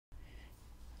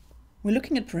We're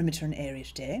looking at perimeter and area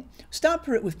today. Start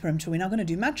with perimeter. We're not going to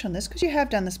do much on this because you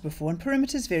have done this before, and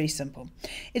perimeter is very simple.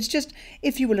 It's just,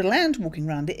 if you were to land walking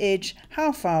around the edge,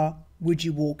 how far would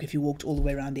you walk if you walked all the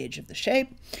way around the edge of the shape?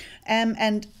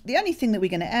 And the only thing that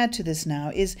we're going to add to this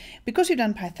now is, because we've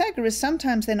done Pythagoras,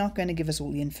 sometimes they're not going to give us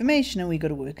all the information and we've got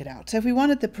to work it out. So if we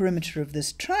wanted the perimeter of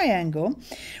this triangle,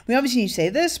 we obviously need to say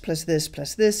this plus this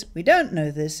plus this. We don't know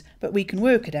this, but we can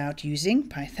work it out using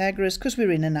Pythagoras because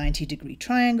we're in a 90-degree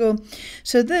triangle.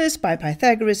 So this, by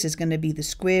Pythagoras, is going to be the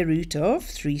square root of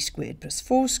 3 squared plus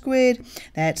 4 squared.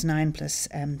 That's 9 plus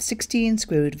 16,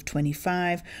 square root of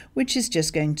 25, which is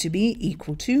just going to be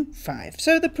equal to 5.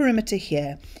 So the perimeter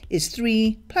here is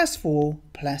 3 plus 4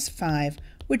 plus 5,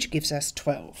 which gives us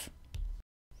 12.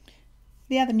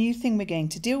 The other new thing we're going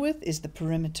to deal with is the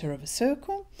perimeter of a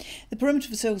circle. The perimeter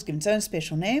of a circle is given its own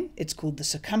special name. It's called the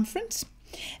circumference.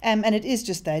 And it is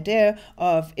just the idea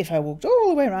of, if I walked all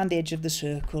the way around the edge of the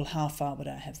circle, how far would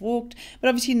I have walked? But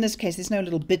obviously in this case there's no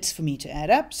little bits for me to add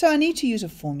up, so I need to use a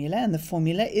formula, and the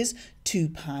formula is 2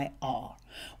 pi r.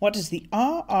 What is the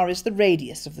r? R is the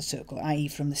radius of the circle, i.e.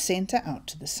 from the center out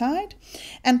to the side.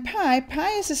 And pi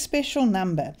is a special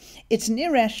number. It's an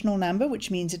irrational number, which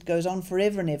means it goes on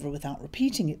forever and ever without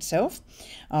repeating itself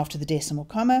after the decimal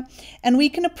comma. And we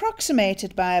can approximate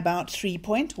it by about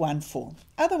 3.14.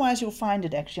 Otherwise, you'll find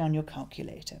it actually on your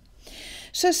calculator.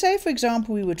 So say, for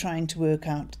example, we were trying to work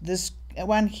out this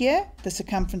one here, the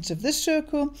circumference of this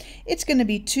circle. It's going to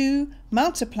be 2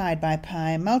 multiplied by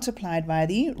pi multiplied by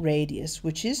the radius,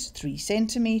 which is 3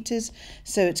 centimeters.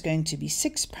 So it's going to be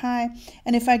 6 pi.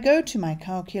 And if I go to my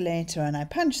calculator and I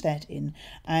punch that in,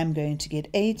 I'm going to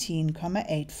get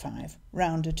 18,85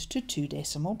 rounded to 2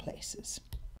 decimal places.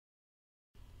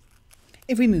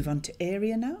 If we move on to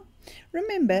area now,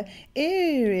 remember,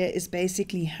 area is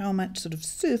basically how much sort of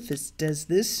surface does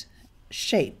this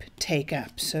shape take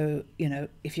up. So, you know,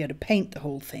 if you had to paint the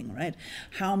whole thing, right,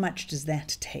 how much does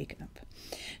that take up?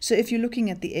 So if you're looking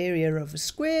at the area of a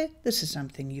square, this is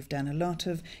something you've done a lot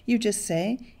of. You just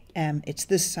say it's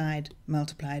this side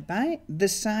multiplied by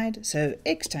this side, so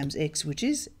x times x, which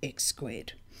is x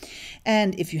squared.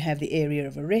 And if you have the area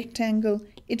of a rectangle,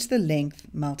 it's the length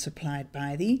multiplied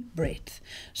by the breadth.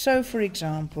 So, for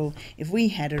example, if we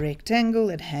had a rectangle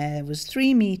that was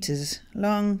 3 meters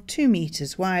long, 2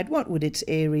 meters wide, what would its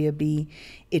area be?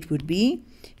 It would be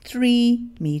 3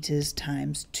 meters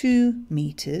times 2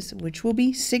 meters, which will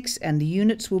be 6, and the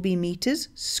units will be meters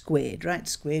squared, right?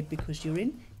 Squared because you're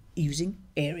using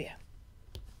area.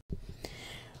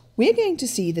 We're going to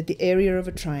see that the area of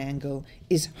a triangle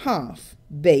is half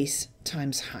base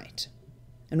times height.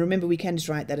 And remember, we can just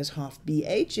write that as half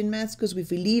BH in maths, because if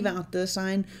we leave out the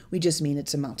sign, we just mean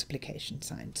it's a multiplication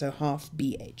sign. So half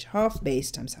BH, half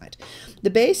base times height. The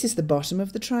base is the bottom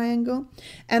of the triangle,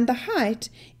 and the height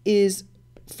is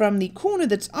from the corner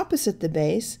that's opposite the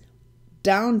base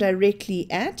down directly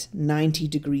at 90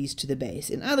 degrees to the base.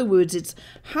 In other words, it's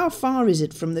how far is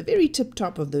it from the very tip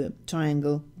top of the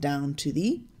triangle down to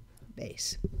the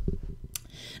base.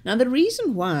 Now, the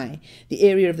reason why the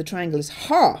area of the triangle is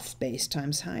half base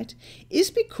times height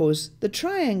is because the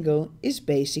triangle is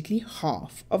basically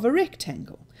half of a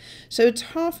rectangle. So it's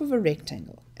half of a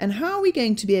rectangle. And how are we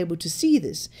going to be able to see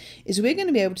this? Is we're going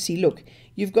to be able to see, look,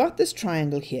 you've got this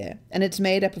triangle here, and it's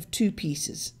made up of 2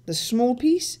 pieces, this small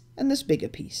piece and this bigger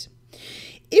piece.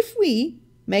 If we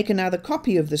make another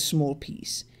copy of this small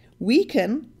piece, we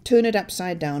can turn it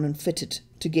upside down and fit it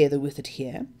together with it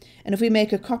here. And if we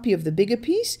make a copy of the bigger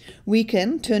piece, we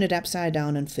can turn it upside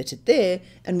down and fit it there,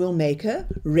 and we'll make a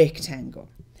rectangle.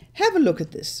 Have a look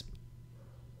at this.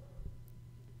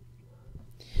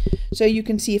 So you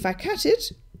can see if I cut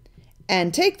it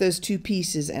and take those 2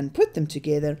 pieces and put them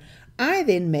together, I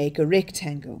then make a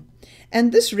rectangle.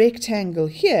 And this rectangle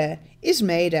here is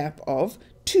made up of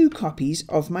 2 copies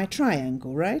of my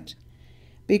triangle, right?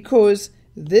 Because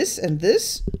this and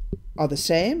this are the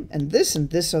same, and this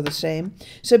are the same.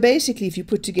 So basically, if you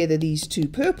put together these 2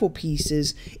 purple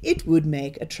pieces, it would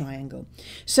make a triangle.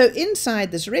 So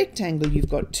inside this rectangle, you've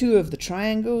got 2 of the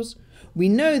triangles. We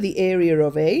know the area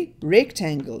of a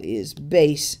rectangle is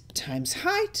base times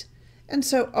height, and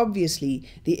so obviously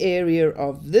the area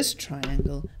of this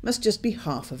triangle must just be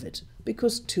half of it,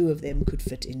 because 2 of them could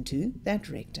fit into that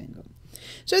rectangle.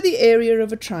 So the area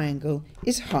of a triangle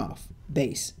is half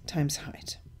base times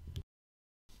height.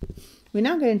 We're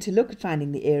now going to look at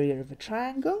finding the area of a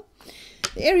triangle.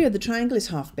 The area of the triangle is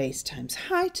half base times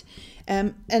height,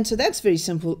 and so that's very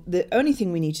simple. The only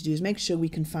thing we need to do is make sure we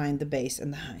can find the base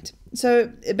and the height.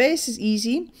 So the base is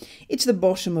easy. It's the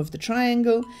bottom of the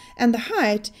triangle, and the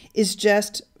height is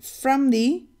just from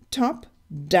the top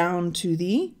down to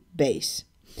the base.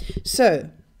 So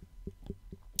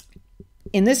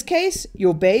in this case,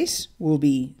 your base will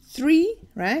be 3,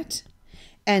 right?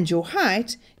 And your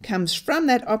height comes from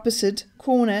that opposite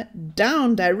corner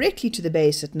down directly to the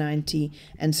base at 90.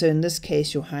 And so in this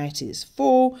case, your height is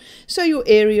 4. So your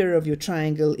area of your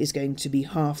triangle is going to be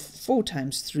half 4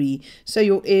 times 3. So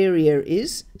your area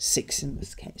is 6 in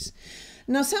this case.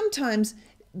 Now, sometimes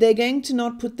they're going to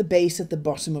not put the base at the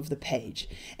bottom of the page,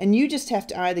 and you just have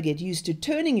to either get used to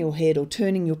turning your head or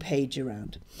turning your page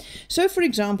around. So for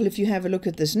example, if you have a look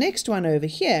at this next one over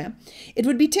here, it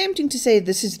would be tempting to say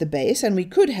this is the base, and we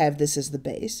could have this as the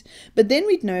base, but then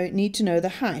we'd need to know the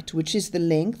height, which is the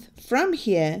length from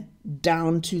here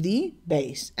down to the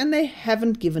base, and they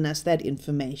haven't given us that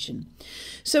information.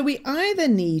 So we either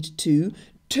need to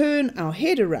turn our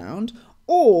head around,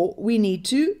 or we need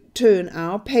to turn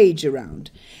our page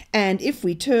around. And if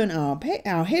we turn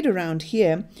our head around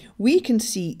here, we can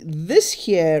see this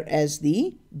here as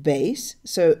the base,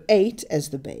 so 8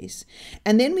 as the base.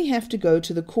 And then we have to go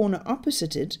to the corner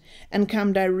opposite it and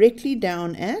come directly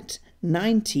down at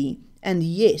 90. And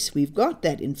yes, we've got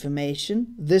that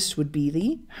information. This would be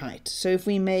the height. So if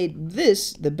we made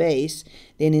this the base,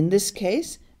 then in this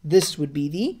case, this would be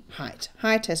the height.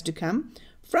 Height has to come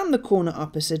from the corner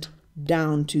opposite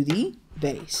down to the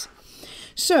base.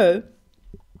 So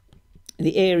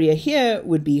the area here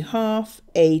would be half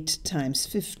 8 times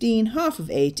 15. Half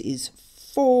of 8 is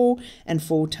 4, and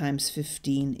 4 times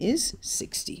 15 is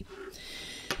 60.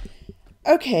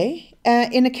 Okay,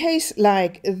 in a case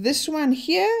like this one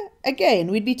here, again,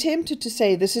 we'd be tempted to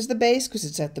say this is the base because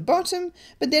it's at the bottom,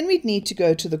 but then we'd need to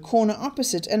go to the corner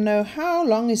opposite and know how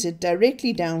long is it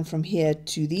directly down from here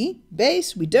to the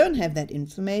base. We don't have that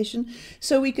information,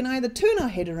 so we can either turn our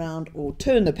head around or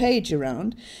turn the page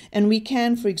around, and we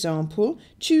can, for example,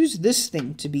 choose this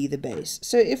thing to be the base.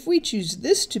 So if we choose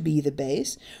this to be the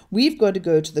base, we've got to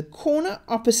go to the corner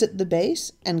opposite the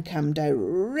base and come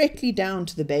directly down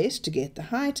to the base to get the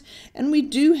height, and we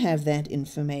do have that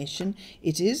information.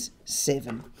 It is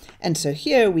 7. And so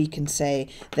here we can say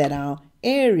that our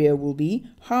area will be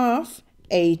half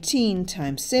 18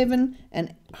 times 7,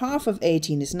 and half of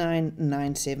 18 is 9,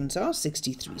 9 sevens are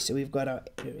 63. So we've got our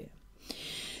area.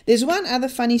 There's one other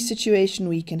funny situation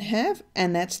we can have,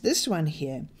 and that's this one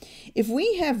here. If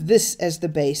we have this as the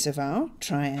base of our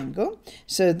triangle,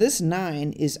 so this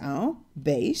 9 is our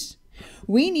base,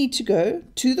 we need to go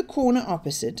to the corner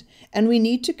opposite, and we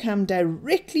need to come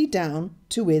directly down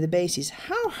to where the base is.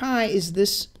 How high is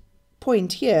this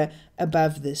point here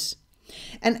above this?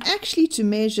 And actually, to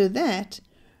measure that,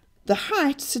 the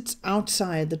height sits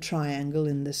outside the triangle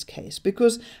in this case,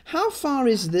 because how far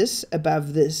is this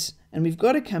above this? And we've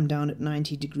got to come down at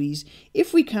 90 degrees.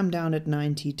 If we come down at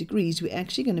 90 degrees, we're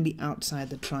actually going to be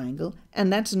outside the triangle,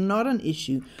 and that's not an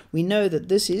issue. We know that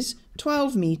this is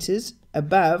 12 meters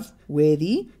above where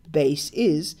the base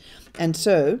is, and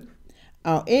so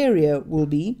our area will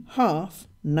be half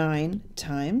 9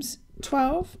 times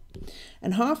 12,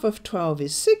 and half of 12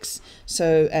 is 6,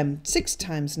 so 6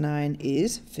 times 9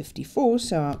 is 54,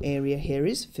 so our area here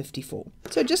is 54.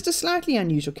 So just a slightly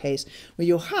unusual case where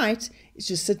your height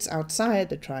just sits outside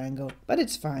the triangle, but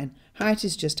it's fine. Height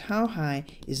is just how high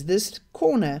is this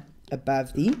corner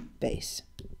above the base.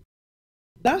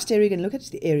 Last area we're going to look at is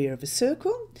the area of a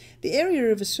circle. The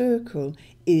area of a circle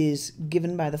is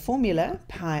given by the formula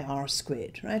pi r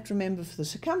squared, right? Remember, for the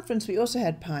circumference, we also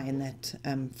had pi in that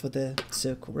for the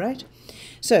circle, right?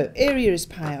 So area is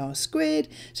pi r squared.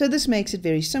 So this makes it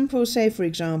very simple. Say, for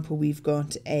example, we've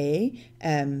got a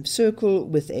circle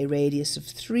with a radius of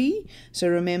 3. So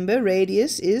remember,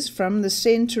 radius is from the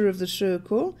center of the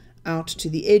circle out to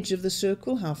the edge of the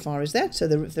circle. How far is that? So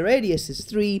if the radius is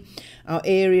 3, our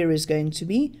area is going to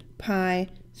be pi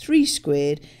 3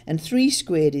 squared, and 3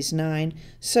 squared is 9,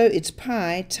 so it's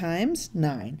pi times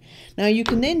 9. Now you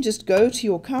can then just go to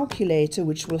your calculator,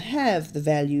 which will have the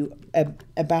value,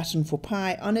 a button for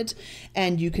pi on it,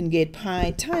 and you can get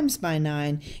pi times by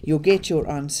 9. You'll get your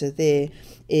answer there.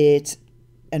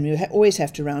 And we always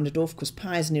have to round it off because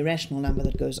pi is an irrational number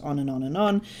that goes on and on and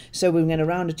on. So we're going to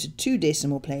round it to 2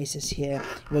 decimal places here.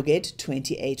 We'll get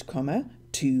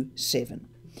 28,27.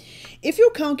 If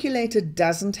your calculator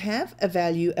doesn't have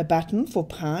a button for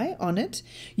pi on it,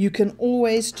 you can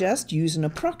always just use an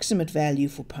approximate value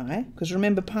for pi, because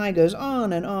remember, pi goes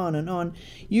on and on and on.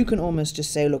 You can almost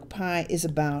just say, look, pi is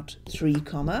about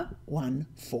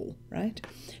 3,14, right?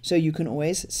 So you can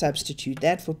always substitute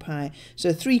that for pi. So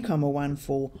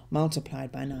 3,14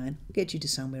 multiplied by 9 get you to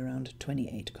somewhere around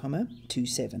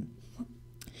 28,27.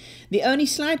 The only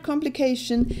slight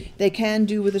complication they can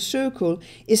do with a circle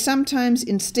is sometimes,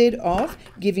 instead of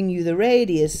giving you the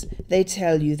radius, they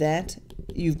tell you that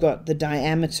you've got the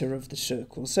diameter of the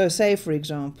circle. So say, for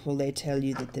example, they tell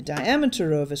you that the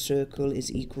diameter of a circle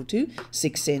is equal to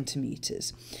 6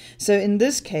 centimeters. So in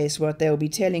this case, what they'll be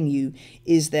telling you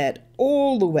is that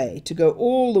to go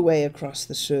all the way across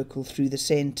the circle through the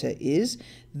center is,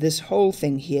 this whole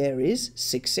thing here is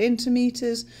 6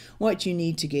 centimeters. What you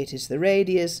need to get is the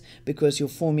radius, because your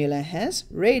formula has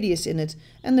radius in it,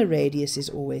 and the radius is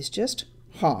always just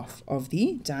half of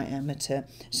the diameter.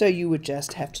 So you would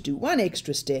just have to do one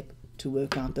extra step to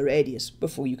work out the radius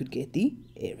before you could get the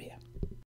area.